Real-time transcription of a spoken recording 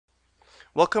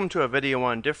Welcome to a video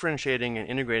on differentiating and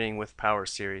integrating with power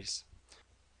series.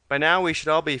 By now we should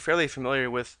all be fairly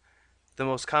familiar with the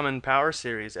most common power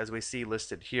series as we see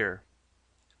listed here.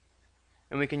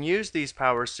 And we can use these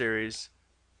power series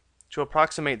to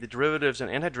approximate the derivatives and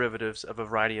antiderivatives of a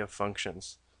variety of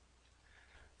functions.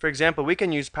 For example, we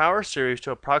can use power series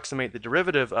to approximate the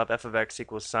derivative of f of x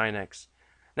equals sine x.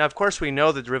 Now of course we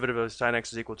know the derivative of sine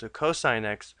x is equal to cosine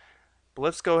x, but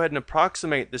let's go ahead and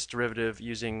approximate this derivative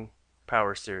using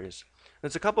power series.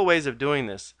 There's a couple ways of doing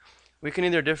this. We can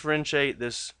either differentiate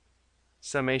this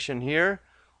summation here,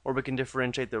 or we can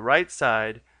differentiate the right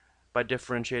side by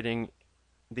differentiating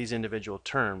these individual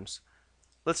terms.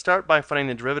 Let's start by finding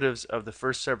the derivatives of the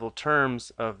first several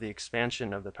terms of the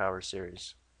expansion of the power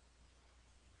series.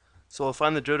 So we'll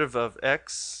find the derivative of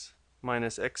x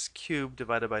minus x cubed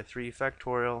divided by 3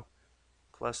 factorial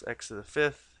plus x to the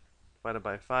 5th divided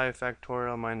by 5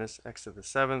 factorial minus x to the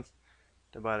 7th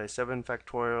divided by 7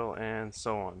 factorial, and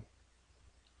so on.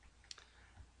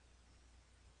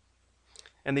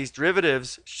 And these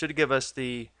derivatives should give us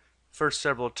the first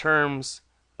several terms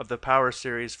of the power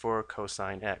series for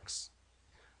cosine x.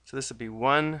 So this would be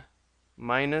 1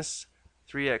 minus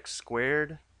 3x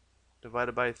squared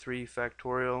divided by 3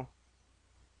 factorial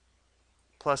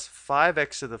plus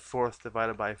 5x to the 4th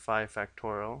divided by 5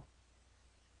 factorial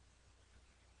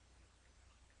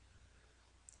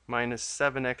minus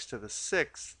 7x to the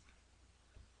 6th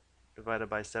divided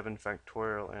by 7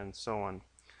 factorial, and so on.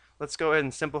 Let's go ahead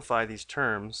and simplify these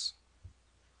terms.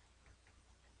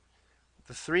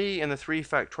 The 3 and the 3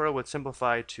 factorial would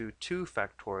simplify to 2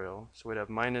 factorial, so we'd have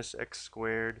minus x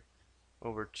squared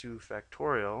over 2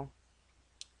 factorial,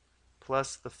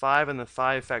 plus the 5 and the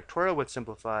 5 factorial would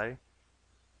simplify.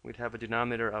 We'd have a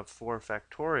denominator of 4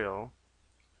 factorial,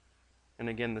 and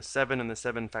again the 7 and the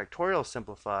 7 factorial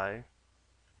simplify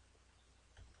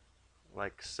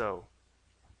like so.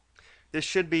 This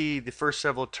should be the first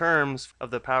several terms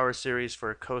of the power series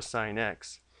for cosine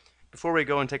x. Before we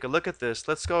go and take a look at this,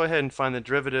 let's go ahead and find the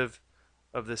derivative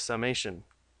of this summation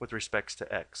with respects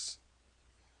to x.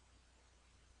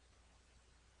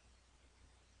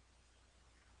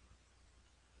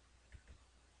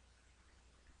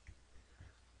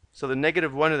 So the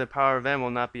negative 1 to the power of n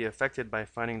will not be affected by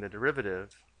finding the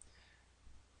derivative.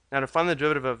 Now to find the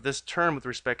derivative of this term with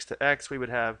respects to x, we would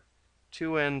have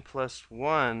 2n plus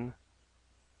 1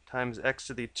 times x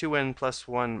to the 2n plus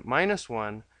 1 minus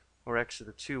 1, or x to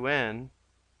the 2n,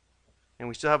 and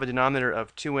we still have a denominator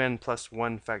of 2n plus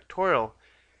 1 factorial,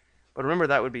 but remember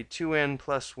that would be 2n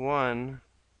plus 1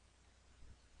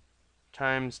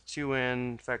 times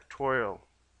 2n factorial.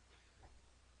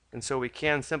 And so we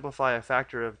can simplify a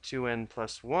factor of 2n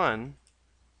plus 1.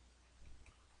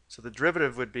 So the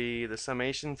derivative would be the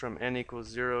summation from n equals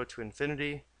 0 to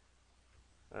infinity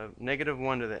of negative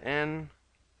 1 to the n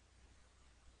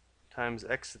times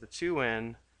x to the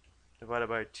 2n divided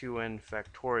by 2n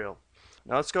factorial.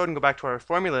 Now let's go ahead and go back to our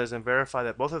formulas and verify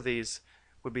that both of these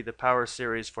would be the power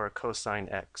series for a cosine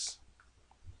x.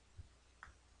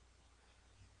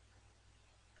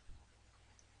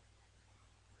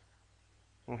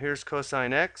 Well, here's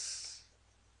cosine x,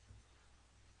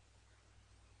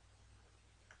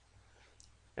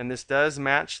 and this does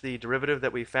match the derivative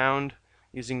that we found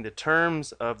using the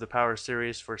terms of the power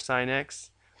series for sine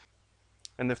x,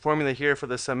 and the formula here for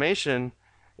the summation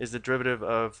is the derivative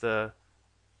of the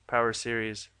power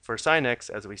series for sine x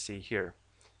as we see here.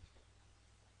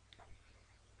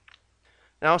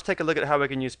 Now let's take a look at how we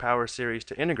can use power series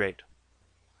to integrate.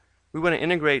 We want to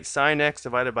integrate sine x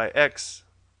divided by x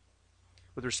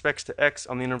with respects to x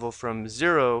on the interval from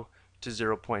 0 to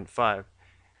 0.5.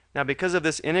 Now because of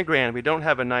this integrand, we don't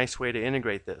have a nice way to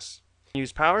integrate this.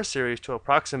 Use power series to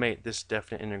approximate this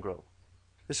definite integral.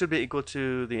 This would be equal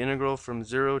to the integral from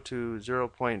 0 to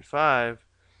 0.5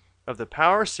 of the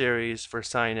power series for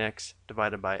sine x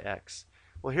divided by x.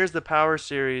 Well, here's the power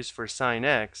series for sine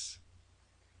x.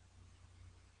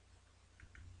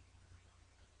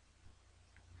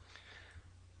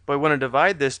 But we want to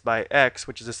divide this by x,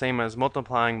 which is the same as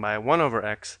multiplying by 1 over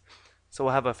x. So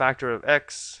we'll have a factor of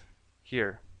x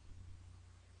here.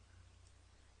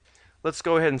 Let's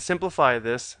go ahead and simplify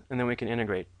this, and then we can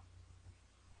integrate.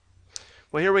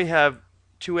 Well, here we have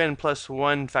 2n plus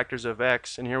 1 factors of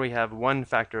x, and here we have 1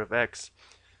 factor of x.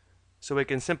 So we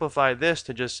can simplify this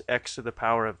to just x to the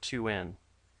power of 2n.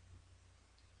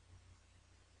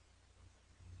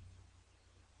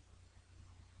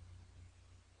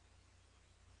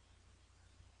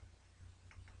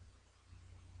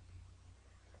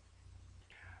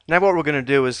 Now what we're going to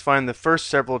do is find the first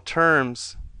several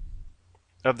terms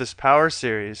of this power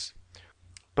series,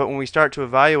 but when we start to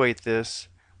evaluate this,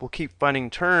 we'll keep finding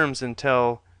terms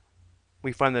until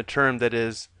we find the term that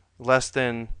is less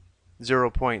than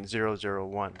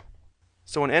 0.001.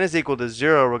 So when n is equal to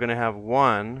 0, we're going to have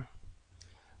 1.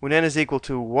 When n is equal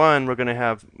to 1, we're going to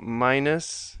have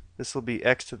minus, this will be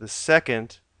x to the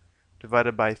second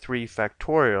divided by 3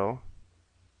 factorial.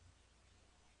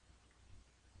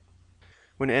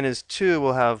 When n is 2,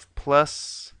 we'll have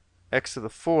plus x to the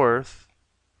fourth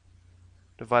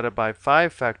divided by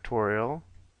 5 factorial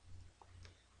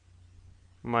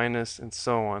minus and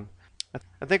so on.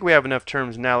 I think we have enough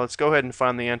terms now. Let's go ahead and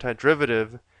find the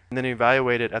antiderivative and then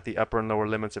evaluate it at the upper and lower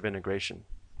limits of integration.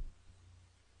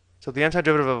 So the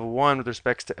antiderivative of 1 with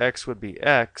respect to x would be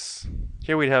x.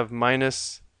 Here we'd have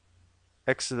minus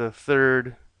x to the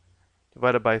third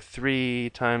divided by 3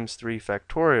 times 3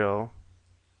 factorial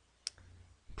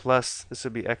plus this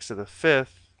would be x to the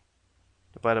fifth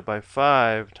divided by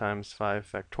 5 times 5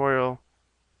 factorial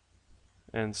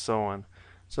and so on.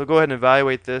 So go ahead and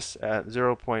evaluate this at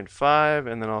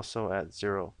 0.5 and then also at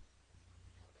 0.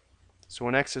 So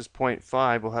when x is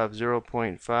 0.5, we'll have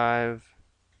 0.5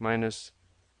 minus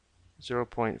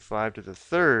 0.5 to the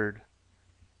third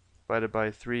divided by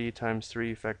 3 times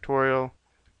 3 factorial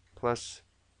plus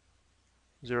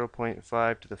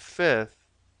 0.5 to the fifth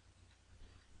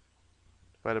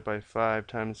divided by 5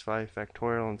 times 5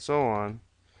 factorial and so on.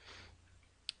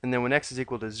 And then when x is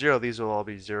equal to 0, these will all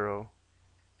be 0.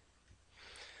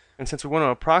 And since we want to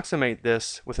approximate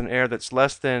this with an error that's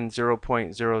less than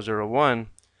 0.001,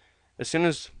 as soon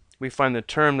as we find the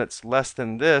term that's less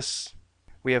than this,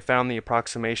 we have found the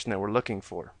approximation that we're looking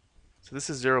for. So this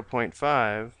is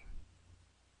 0.5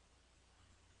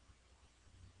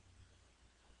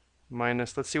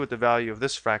 minus, let's see what the value of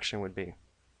this fraction would be.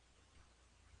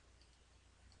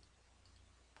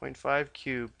 0.5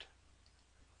 cubed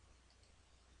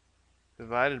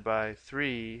divided by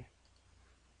 3,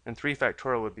 and 3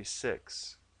 factorial would be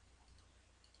 6.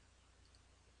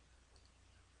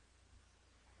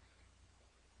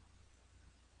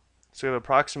 So we have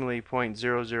approximately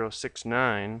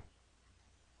 0.0069.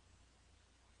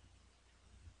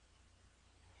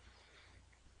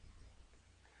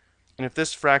 And if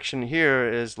this fraction here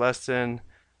is less than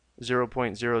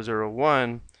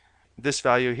 0.001, this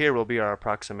value here will be our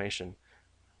approximation.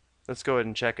 Let's go ahead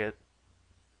and check it.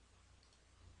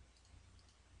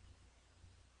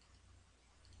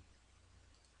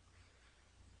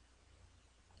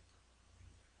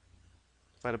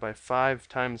 Divided by 5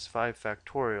 times 5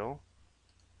 factorial.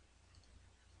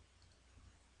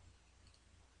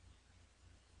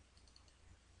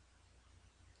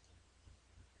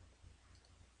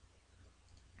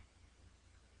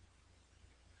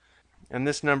 And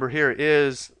this number here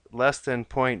is less than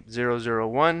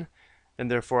 0.001, and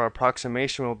therefore our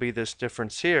approximation will be this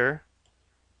difference here.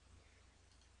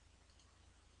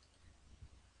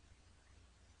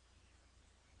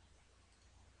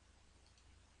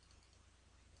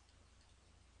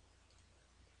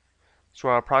 So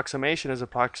our approximation is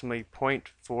approximately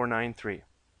 0.493.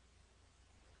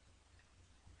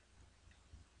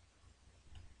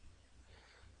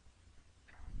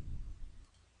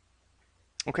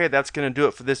 Okay, that's going to do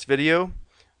it for this video.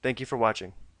 Thank you for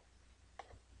watching.